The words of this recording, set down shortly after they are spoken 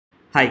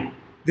Hi,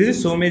 this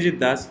is Somejit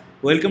Das.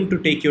 Welcome to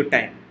Take Your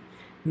Time.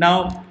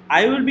 Now,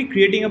 I will be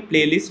creating a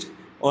playlist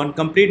on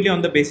completely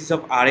on the basis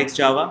of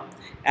RxJava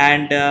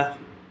and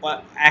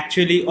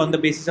actually on the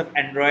basis of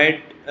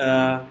Android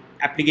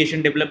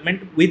application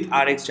development with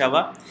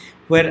RxJava,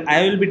 where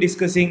I will be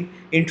discussing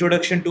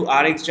introduction to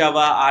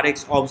RxJava,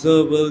 Rx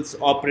observables,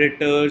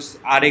 operators,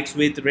 Rx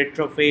with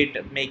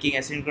retrofit, making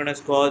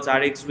asynchronous calls,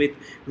 Rx with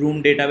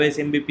room database,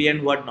 MBP,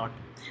 and whatnot.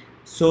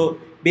 So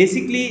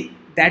basically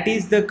that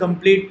is the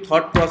complete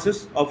thought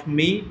process of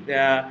me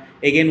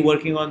again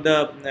working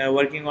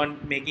on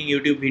making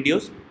YouTube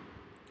videos.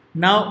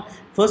 Now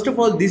first of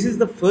all, this is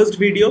the first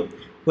video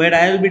where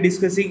I will be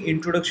discussing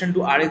introduction to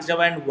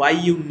RxJava and why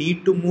you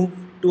need to move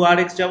to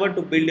RxJava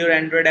to build your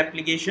Android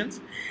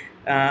applications.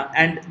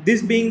 And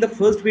this being the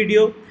first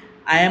video,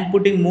 I am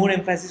putting more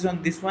emphasis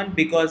on this one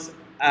because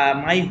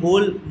my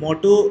whole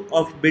motto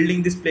of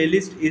building this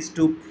playlist is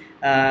to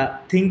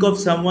think of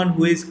someone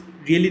who is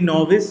really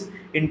novice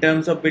in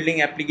terms of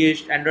building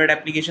Android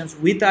applications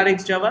with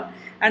RxJava,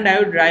 and I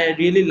would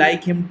really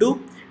like him to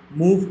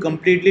move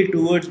completely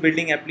towards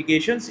building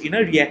applications in a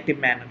reactive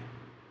manner.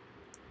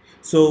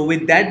 So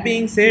with that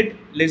being said,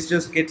 let's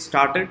just get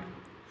started.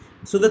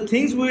 So the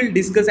things we will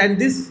discuss, and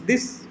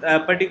this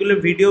particular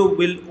video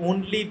will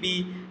only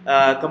be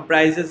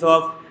comprises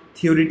of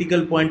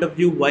theoretical point of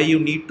view why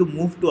you need to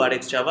move to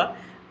RxJava.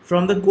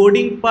 From the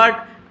coding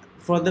part,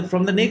 from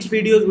the next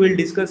videos we will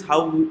discuss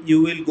how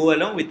you will go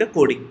along with the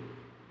coding.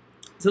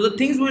 So the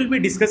things we will be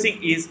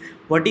discussing is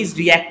what is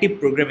reactive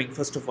programming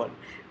first of all.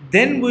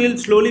 Then we will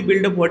slowly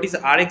build up what is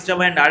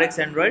RxJava and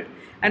RxAndroid,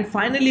 and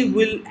finally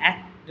we'll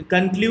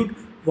conclude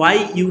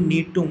why you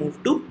need to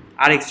move to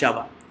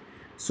RxJava.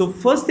 So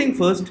first thing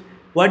first,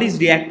 what is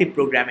reactive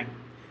programming?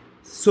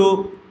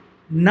 So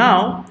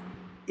now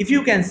if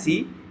you can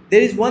see,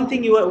 there is one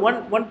thing,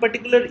 one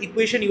particular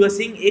equation you are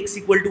seeing, x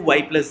equal to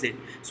y plus z.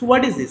 So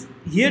what is this?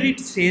 Here it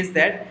says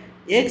that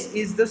x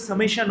is the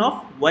summation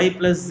of y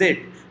plus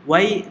z.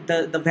 Y,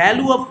 the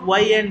value of y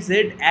and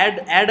z,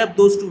 add up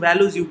those two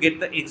values, you get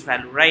the x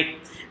value, right?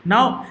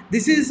 Now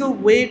this is a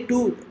way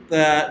to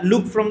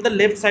look from the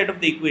left side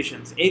of the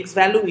equations. X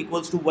value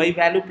equals to y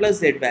value plus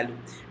z value.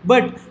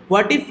 But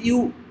what if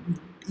you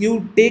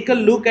take a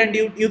look and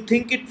you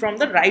think it from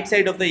the right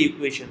side of the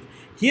equation?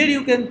 Here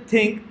you can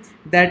think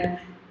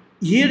that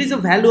here is a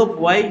value of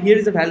y, here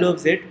is a value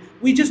of z.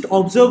 We just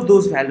observe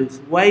those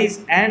values,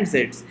 y's and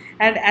z's,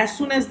 and as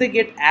soon as they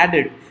get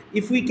added,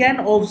 if we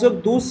can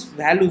observe those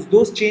values,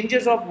 those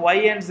changes of y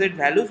and z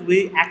values,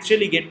 we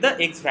actually get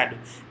the x value.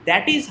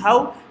 That is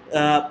how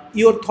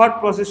your thought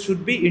process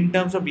should be in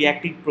terms of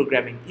reactive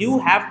programming. You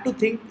have to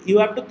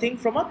think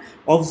from a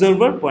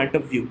observer point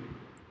of view.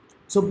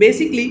 So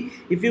basically,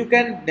 if you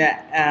can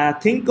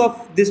think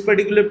of this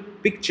particular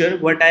picture,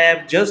 what I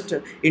have just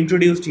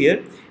introduced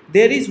here,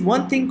 there is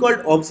one thing called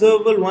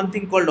observable, one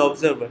thing called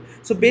observer.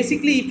 So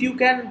basically, if you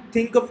can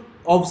think of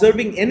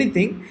observing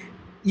anything,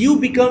 you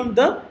become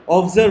the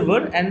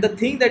observer, and the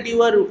thing that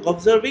you are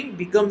observing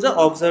becomes a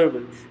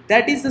observable.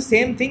 That is the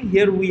same thing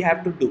here we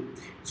have to do.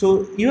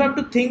 So you have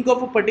to think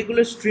of a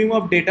particular stream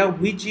of data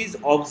which is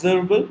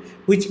observable,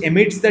 which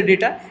emits the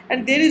data,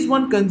 and there is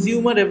one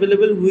consumer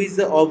available who is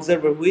the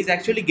observer, who is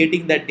actually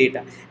getting that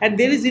data, and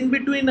there is in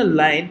between a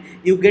line,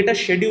 you get a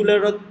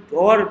scheduler,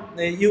 or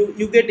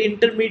you get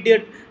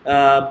intermediate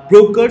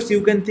brokers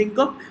you can think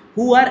of,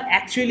 who are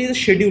actually the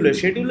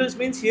schedulers. Schedulers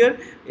means here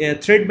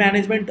thread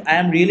management I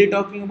am really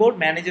talking about,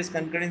 manages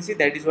concurrency,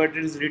 that is what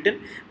it is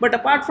written. But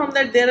apart from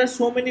that, there are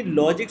so many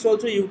logics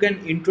also you can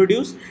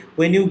introduce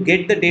when you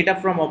get the data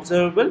from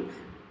observable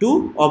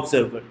to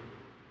observer.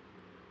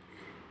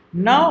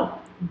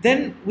 Now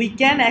then we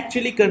can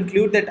actually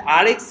conclude that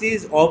Rx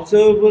is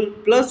observable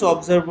plus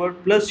observer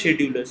plus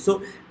scheduler.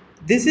 So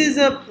this is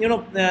a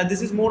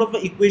this is more of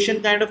an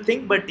equation kind of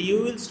thing, but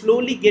you will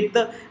slowly get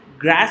the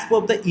grasp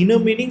of the inner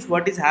meanings,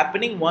 what is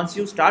happening once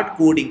you start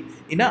coding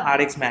in a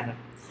Rx manner.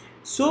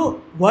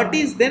 So what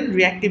is then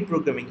reactive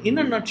programming? In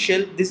a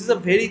nutshell, this is a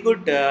very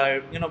good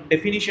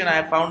definition I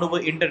have found over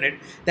internet,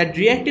 that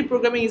reactive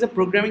programming is a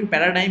programming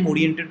paradigm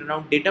oriented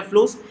around data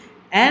flows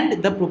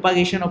and the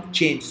propagation of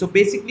change. So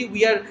basically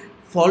we are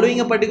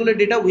following a particular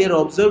data, we are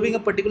observing a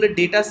particular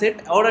data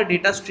set or a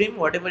data stream,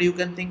 whatever you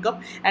can think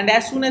of, and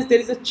as soon as there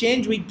is a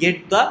change, we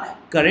get the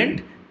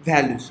current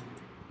values.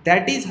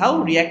 That is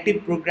how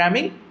reactive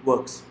programming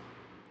works.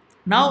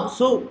 Now,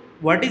 so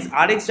what is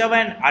RxJava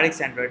and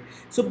RxAndroid?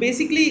 So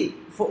basically,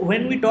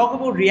 when we talk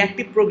about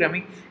reactive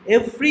programming,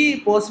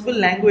 every possible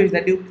language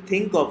that you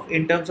think of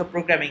in terms of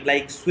programming,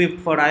 like Swift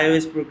for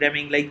iOS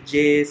programming, like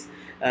JS,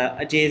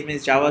 JS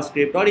means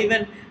JavaScript, or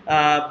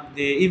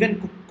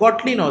even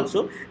Kotlin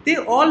also, they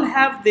all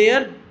have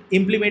their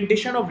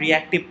implementation of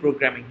reactive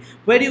programming,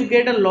 where you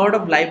get a lot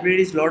of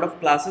libraries, lot of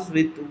classes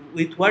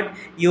with what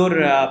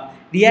your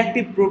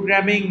reactive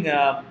programming,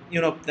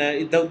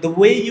 the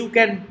way you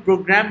can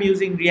program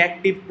using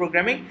reactive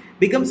programming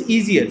becomes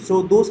easier.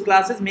 So those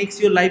classes makes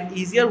your life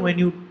easier when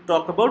you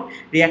talk about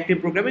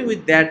reactive programming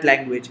with that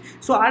language.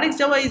 So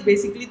RxJava is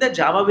basically the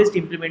Java based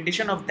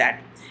implementation of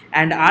that,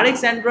 and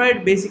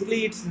RxAndroid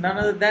basically it's none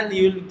other than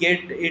you will get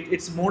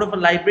it's more of a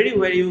library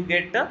where you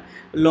get a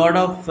lot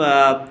of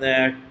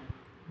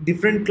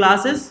different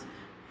classes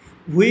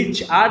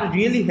which are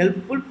really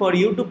helpful for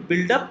you to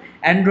build up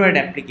Android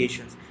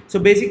applications. So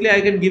basically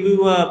I can give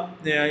you a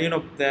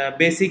the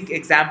basic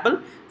example.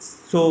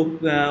 So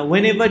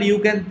whenever you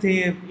can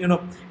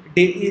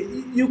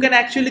you can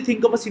actually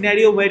think of a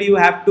scenario where you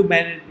have to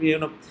manage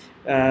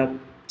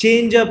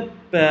change up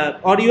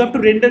or you have to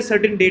render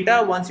certain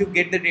data once you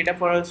get the data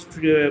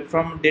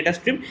from data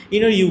stream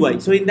in a UI.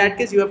 So in that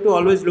case you have to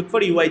always look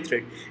for UI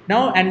thread.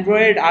 Now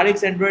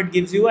RxAndroid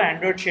gives you an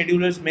Android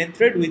scheduler's main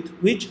thread with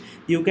which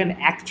you can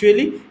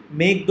actually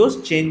make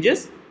those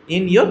changes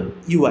in your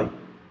UI.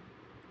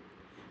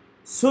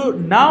 So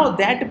now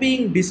that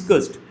being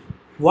discussed,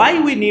 why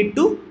we need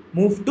to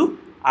move to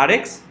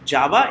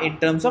RxJava in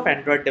terms of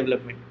Android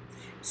development.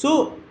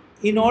 So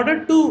in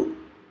order to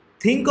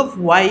think of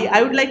why,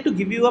 I would like to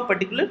give you a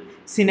particular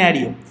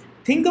scenario.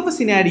 Think of a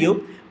scenario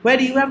where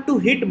you have to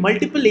hit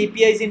multiple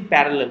APIs in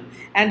parallel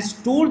and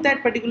store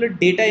that particular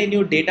data in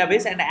your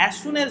database, and as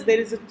soon as there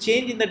is a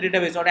change in the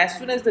database or as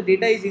soon as the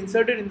data is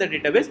inserted in the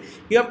database,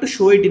 you have to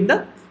show it in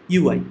the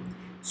UI.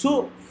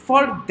 So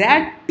for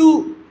that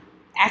to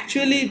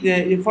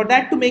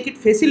make it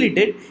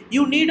facilitate,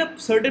 you need a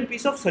certain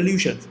piece of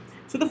solutions.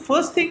 So the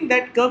first thing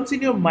that comes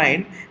in your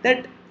mind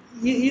that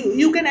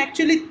you can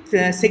actually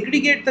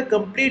segregate the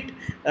complete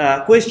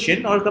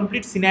question or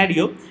complete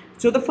scenario.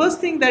 So the first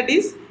thing that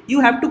is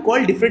you have to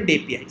call different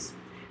APIs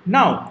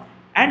now,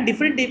 and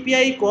different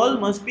API call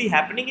must be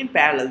happening in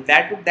parallel.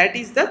 That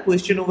is the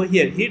question over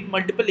here. Hit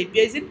multiple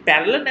APIs in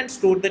parallel and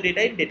store the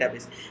data in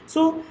database.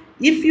 So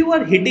if you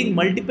are hitting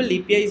multiple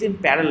APIs in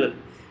parallel,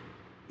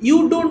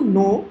 you don't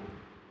know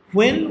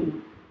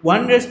when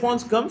one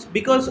response comes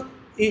because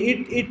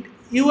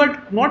you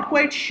are not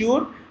quite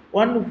sure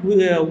on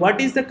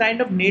what is the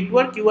kind of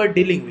network you are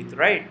dealing with,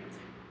 right?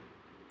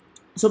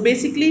 So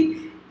basically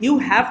you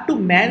have to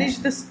manage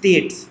the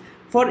states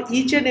for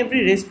each and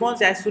every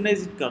response as soon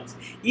as it comes.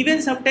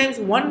 Even sometimes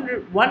one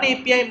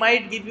API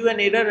might give you an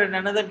error and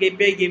another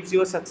API gives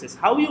you a success.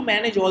 How you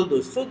manage all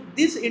those? So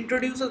this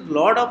introduces a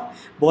lot of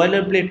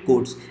boilerplate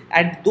codes,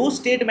 and those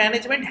state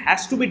management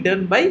has to be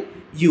done by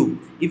you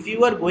if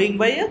you are going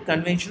by a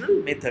conventional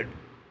method.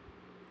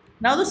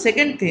 Now the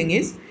second thing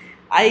is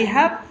I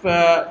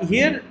have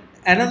here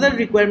another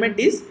requirement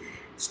is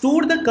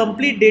store the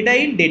complete data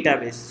in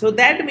database. So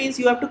that means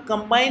you have to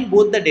combine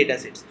both the data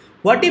sets.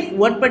 What if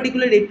one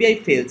particular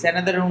API fails,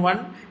 another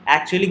one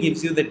actually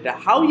gives you the data?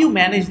 How you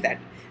manage that?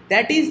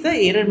 That is the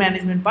error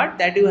management part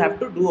that you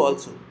have to do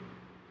also.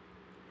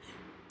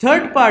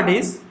 Third part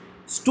is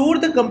store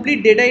the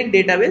complete data in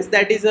database.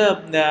 That is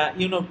a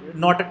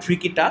not a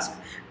tricky task,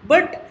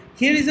 but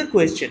here is a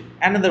question,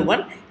 another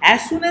one.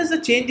 As soon as the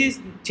change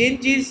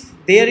is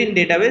there in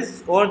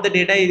database or the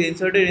data is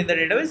inserted in the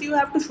database, you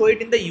have to show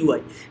it in the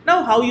UI.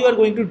 Now how you are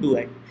going to do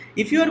it?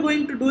 If you are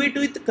going to do it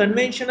with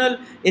conventional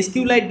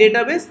SQLite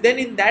database, then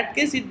in that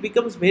case it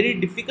becomes very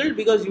difficult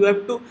because you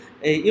have to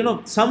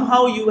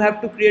somehow you have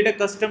to create a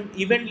custom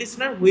event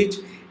listener which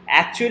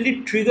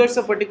actually triggers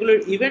a particular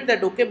event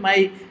that okay,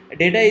 my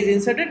data is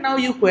inserted, now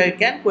you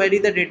can query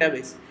the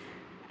database.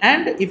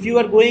 And if you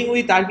are going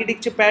with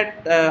architecture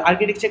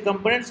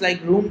components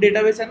like room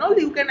database and all,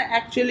 you can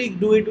actually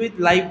do it with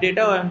live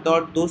data and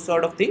those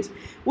sort of things.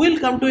 We'll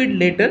come to it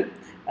later,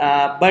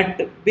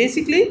 but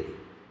basically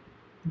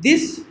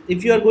this,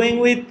 if you are going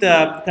with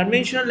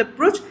conventional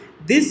approach,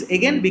 this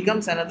again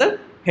becomes another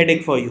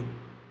headache for you.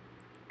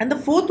 And the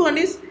fourth one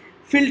is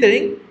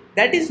filtering.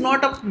 That is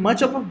not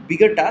much of a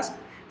bigger task.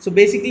 So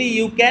basically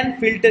you can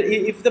filter.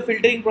 If the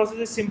filtering process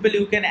is simple,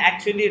 you can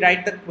actually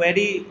write the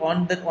query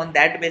on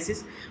that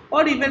basis.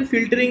 Or even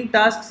filtering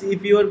tasks,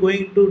 if you are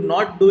going to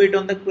not do it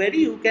on the query,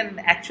 you can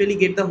actually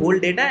get the whole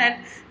data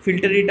and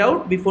filter it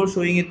out before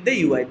showing it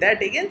the UI.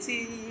 That again,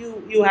 see,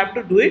 you have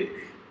to do it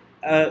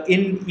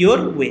in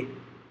your way.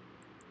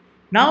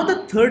 Now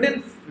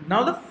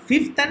the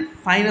fifth and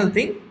final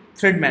thing,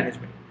 thread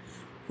management.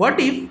 What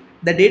if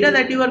the data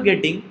that you are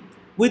getting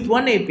with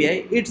one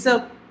API, it's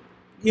a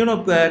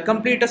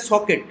complete a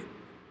socket.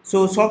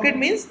 So socket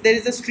means there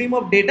is a stream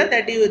of data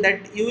that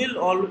you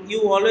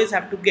always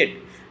have to get.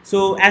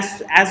 So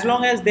as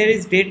long as there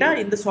is data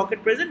in the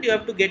socket present, you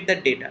have to get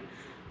that data.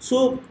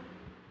 So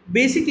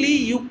basically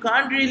you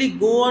can't really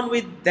go on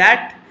with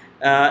that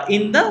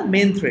in the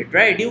main thread,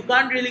 right? You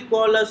can't really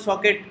call a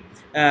socket,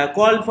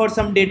 call for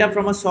some data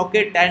from a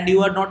socket, and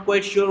you are not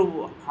quite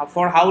sure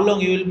for how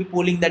long you will be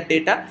pulling that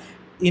data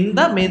in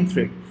the main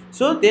thread.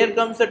 So there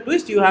comes a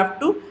twist. You have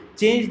to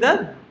change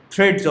the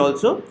threads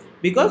also,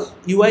 because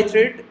UI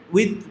thread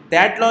with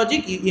that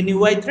logic in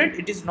UI thread,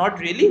 it is not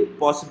really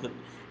possible,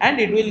 and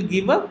it will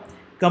give a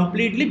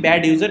completely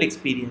bad user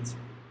experience.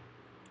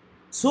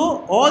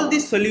 So all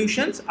these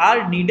solutions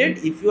are needed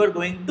if you are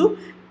going to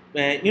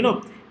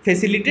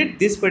facilitate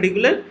this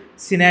particular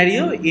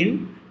scenario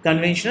in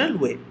conventional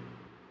way.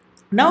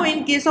 Now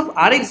in case of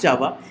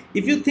RxJava,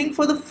 if you think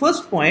for the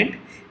first point,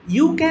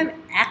 you can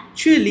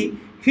actually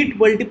hit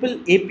multiple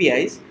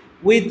APIs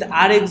with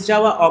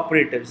RxJava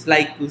operators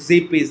like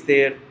zip is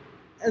there,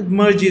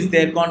 merge is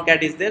there,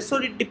 concat is there. So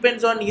it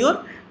depends on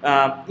your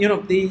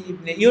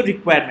your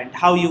requirement,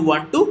 how you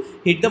want to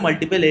hit the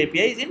multiple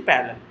APIs in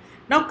parallel.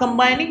 Now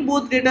combining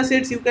both data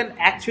sets, you can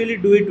actually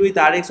do it with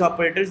Rx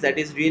operators. That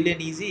is really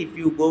easy. If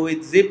you go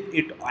with zip,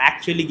 it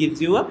actually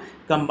gives you a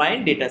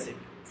combined data set.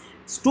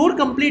 Store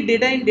complete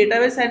data in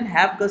database and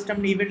have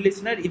custom event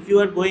listener. If you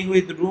are going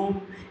with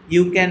room,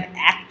 you can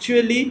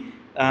actually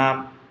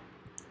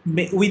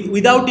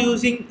without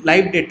using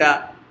live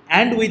data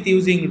and with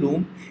using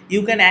room,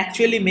 you can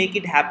actually make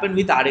it happen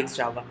with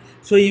RxJava.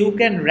 So you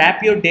can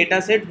wrap your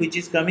data set which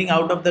is coming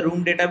out of the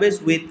room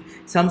database with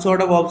some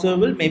sort of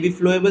observable, maybe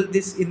flowable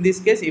this in this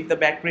case if the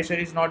back pressure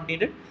is not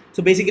needed.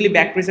 So basically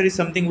back pressure is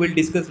something we'll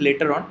discuss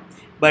later on,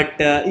 but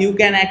you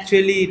can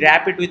actually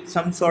wrap it with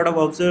some sort of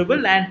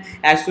observable, and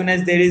as soon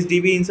as there is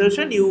DB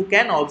insertion, you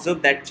can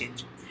observe that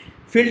change.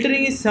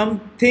 Filtering is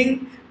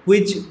something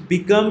which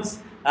becomes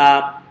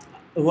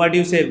what do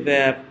you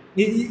say,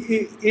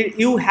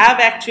 you have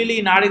actually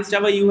in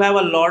RxJava you have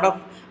a lot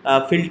of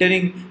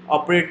filtering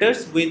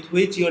operators with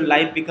which your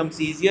life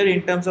becomes easier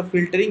in terms of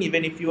filtering,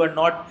 even if you are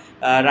not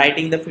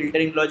writing the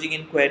filtering logic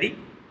in query.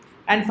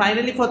 And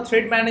finally, for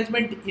thread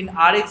management in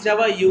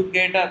RxJava, you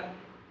get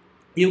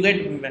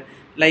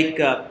like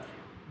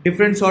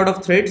different sort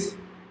of threads,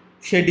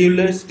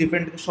 schedulers,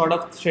 different sort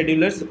of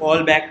schedulers,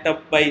 all backed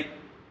up by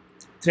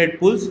thread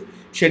pools,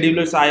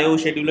 schedulers IO,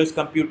 schedulers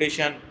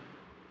computation,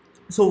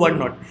 so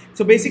whatnot.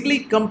 So basically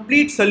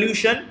complete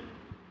solution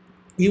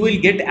you will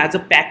get as a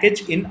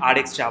package in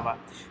RxJava.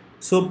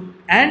 So,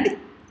 and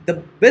the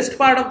best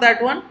part of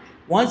that one,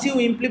 once you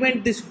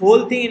implement this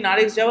whole thing in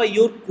RxJava,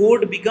 your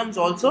code becomes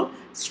also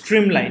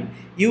streamlined.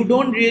 You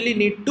don't really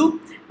need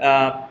to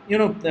you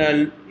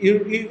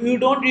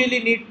don't really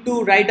need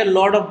to write a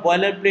lot of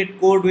boilerplate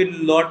code with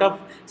a lot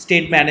of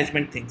state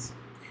management things.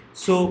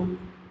 So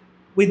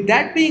with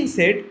that being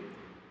said,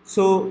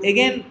 so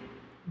again,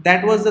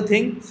 that was the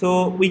thing.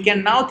 So we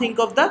can now think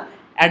of the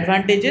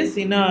advantages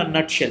in a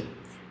nutshell.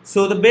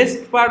 So the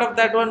best part of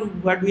that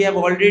one, what we have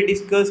already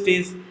discussed,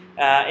 is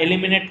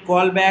eliminate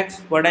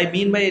callbacks. What I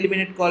mean by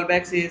eliminate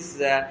callbacks is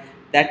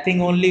that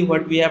thing only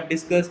what we have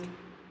discussed.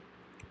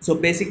 So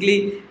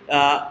basically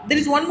there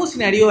is one more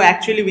scenario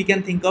actually we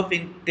can think of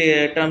in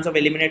terms of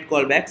eliminate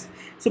callbacks.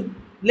 So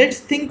let's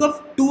think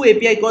of two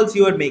API calls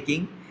you are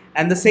making,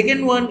 and the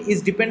second one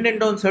is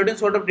dependent on certain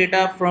sort of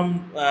data from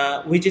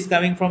which is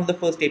coming from the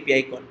first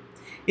API call.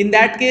 In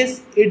that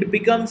case, it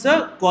becomes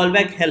a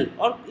callback hell,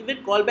 or even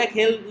callback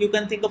hell. You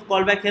can think of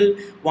callback hell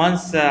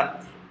once.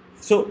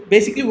 So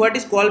basically what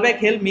is callback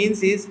hell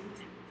means is,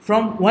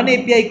 from one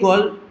API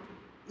call,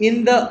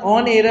 in the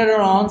on error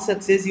or on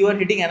success, you are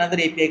hitting another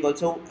API call.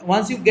 So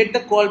once you get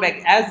the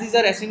callback, as these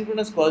are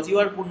asynchronous calls, you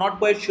are not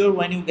quite sure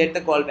when you get the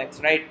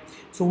callbacks, right?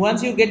 So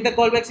once you get the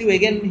callbacks, you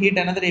again hit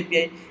another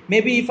API.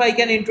 Maybe if I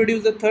can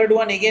introduce the third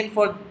one, again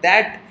for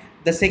that,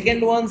 the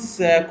second one's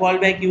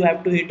callback, you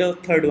have to hit a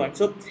third one.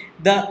 So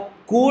the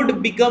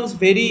code becomes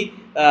very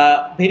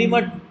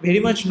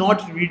much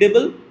not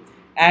readable,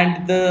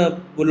 and the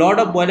lot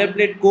of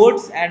boilerplate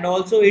codes, and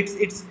also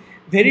it's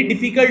very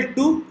difficult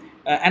to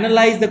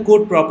analyze the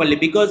code properly,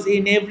 because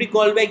in every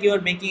callback you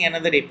are making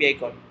another API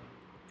call.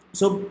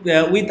 So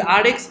with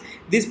Rx,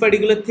 this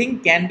particular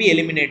thing can be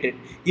eliminated.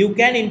 You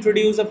can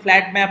introduce a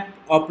flat map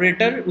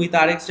operator with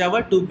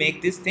RxJava to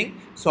make this thing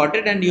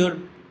sorted, and your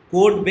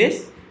code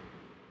base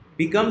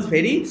becomes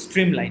very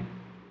streamlined.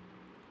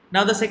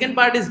 Now the second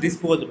part is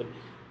disposable.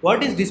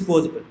 What is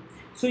disposable?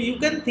 So you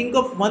can think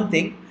of one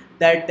thing,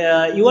 that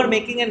you are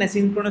making an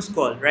asynchronous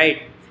call,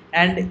 right?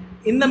 And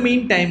in the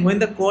meantime, when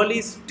the call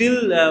is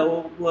still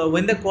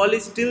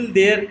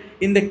there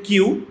in the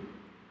queue,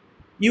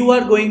 you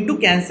are going to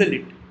cancel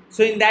it.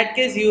 So in that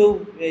case,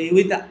 you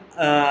with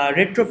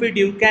retrofit,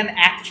 you can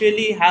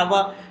actually have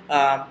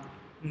a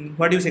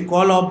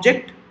call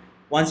object.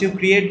 Once you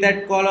create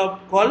that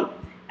call,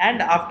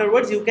 and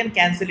afterwards you can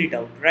cancel it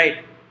out,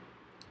 right,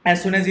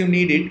 as soon as you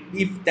need it,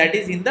 if that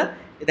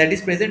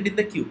is present in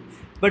the queue.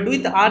 But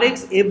with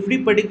Rx, every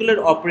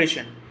particular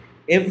operation,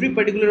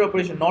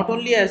 not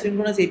only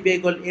asynchronous API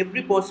call,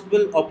 every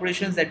possible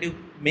operations that you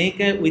make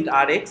with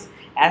Rx,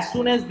 as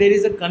soon as there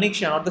is a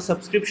connection or the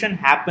subscription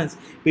happens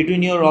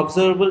between your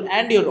observable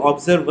and your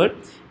observer,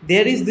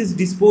 there is this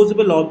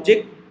disposable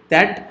object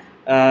that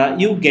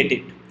you get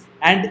it,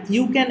 and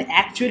you can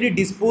actually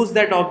dispose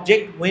that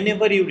object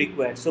whenever you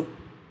require. So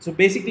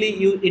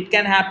basically it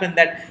can happen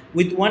that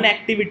with one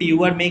activity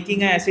you are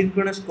making an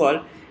asynchronous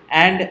call,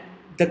 and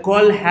the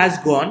call has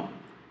gone.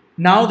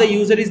 Now the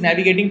user is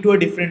navigating to a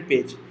different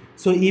page.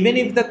 So even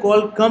if the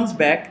call comes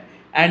back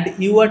and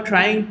you are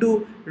trying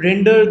to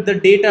render the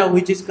data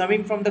which is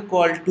coming from the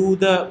call to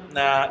the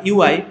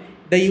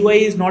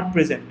UI is not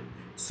present.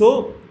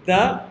 So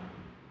the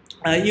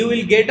you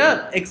will get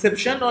a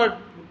exception, or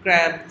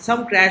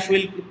some crash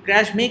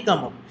may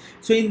come up.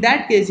 So in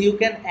that case, you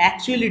can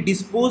actually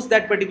dispose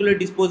that particular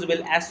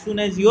disposable as soon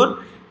as your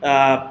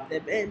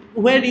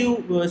where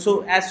you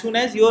so as soon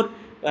as your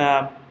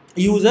uh,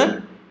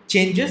 user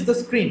changes the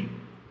screen.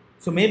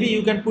 So maybe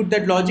you can put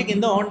that logic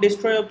in the on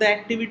destroy of the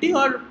activity,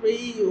 or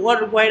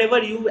wherever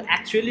you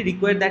actually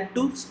require that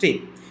to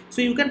stay.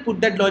 So you can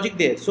put that logic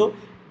there. So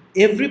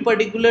every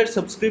particular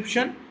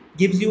subscription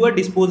gives you a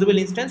disposable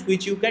instance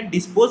which you can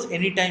dispose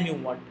anytime you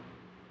want.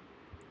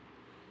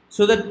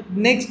 So the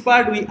next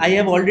part, I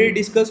have already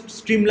discussed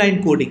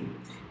streamline coding.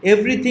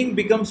 Everything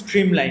becomes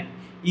streamlined.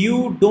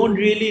 You don't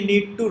really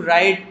need to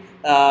write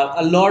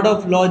a lot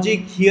of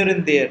logic here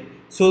and there.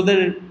 So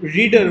the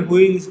reader who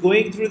is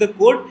going through the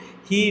code,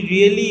 he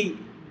really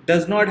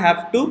does not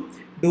have to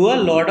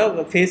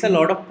face a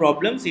lot of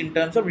problems in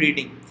terms of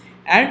reading.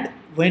 And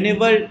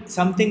whenever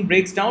something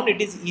breaks down,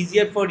 it is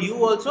easier for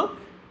you also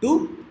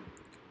to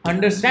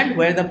understand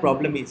where the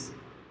problem is.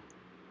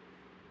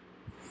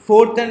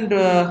 Fourth, and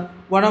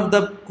one of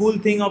the cool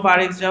thing of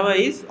RxJava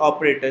is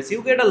operators.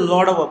 You get a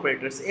lot of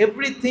operators.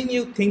 Everything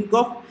you think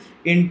of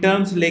in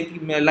terms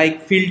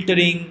like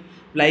filtering,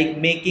 like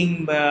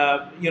making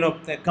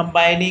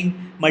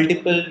combining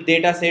multiple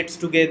data sets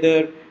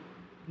together,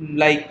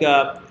 like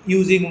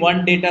using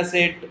one data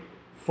set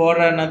for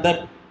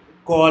another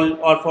call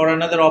or for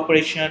another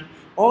operation.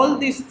 All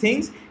these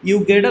things,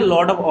 you get a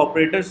lot of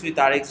operators with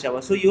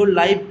RxJava. So your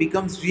life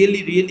becomes really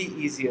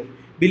easier.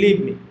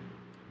 Believe me.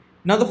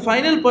 Now the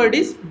final part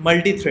is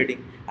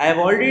multi-threading. I have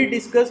already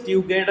discussed,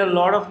 you get a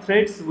lot of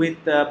threads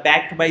with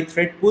backed by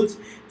thread pools.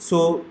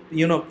 So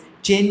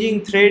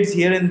changing threads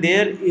here and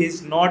there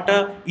is not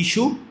a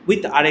issue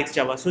with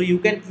RxJava. So you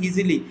can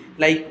easily,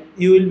 like,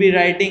 you will be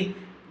writing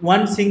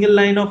one single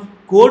line of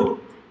code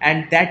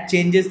and that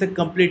changes the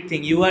complete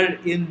thing. You are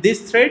in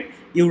this thread,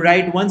 you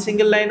write one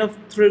single line of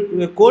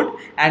code,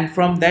 and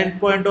from that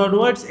point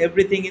onwards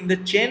everything in the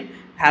chain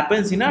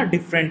happens in a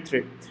different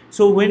thread.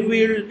 So when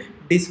we'll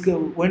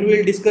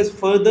discuss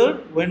further,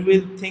 when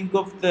we'll think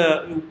of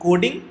the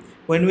coding,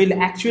 when we'll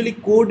actually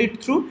code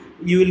it through,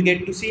 you will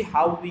get to see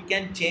how we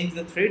can change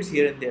the threads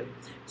here and there.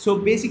 So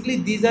basically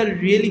these are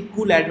really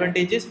cool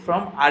advantages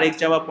from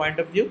RxJava point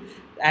of view,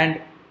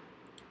 and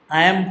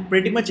I am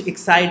pretty much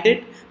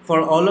excited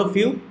for all of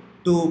you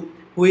to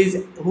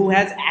who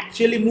has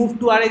actually moved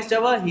to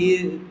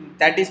RxJava.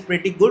 That is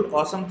pretty good,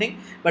 awesome thing.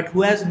 But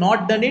who has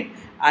not done it,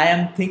 I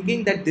am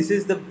thinking that this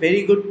is the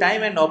very good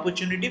time and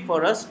opportunity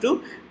for us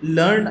to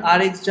learn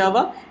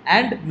RxJava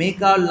and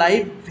make our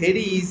life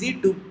very easy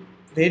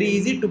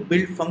to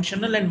build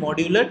functional and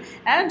modular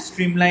and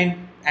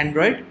streamlined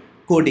Android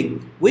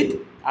coding with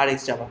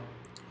RxJava.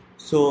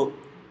 So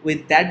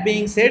with that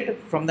being said,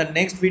 from the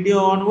next video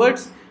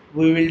onwards,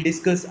 we will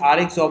discuss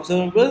Rx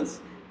observables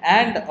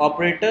and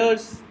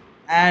operators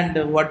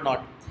and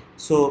whatnot.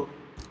 So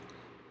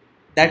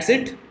that's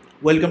it.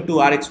 Welcome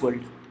to Rx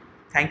World.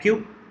 Thank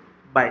you.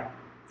 Bye.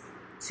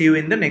 See you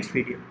in the next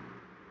video.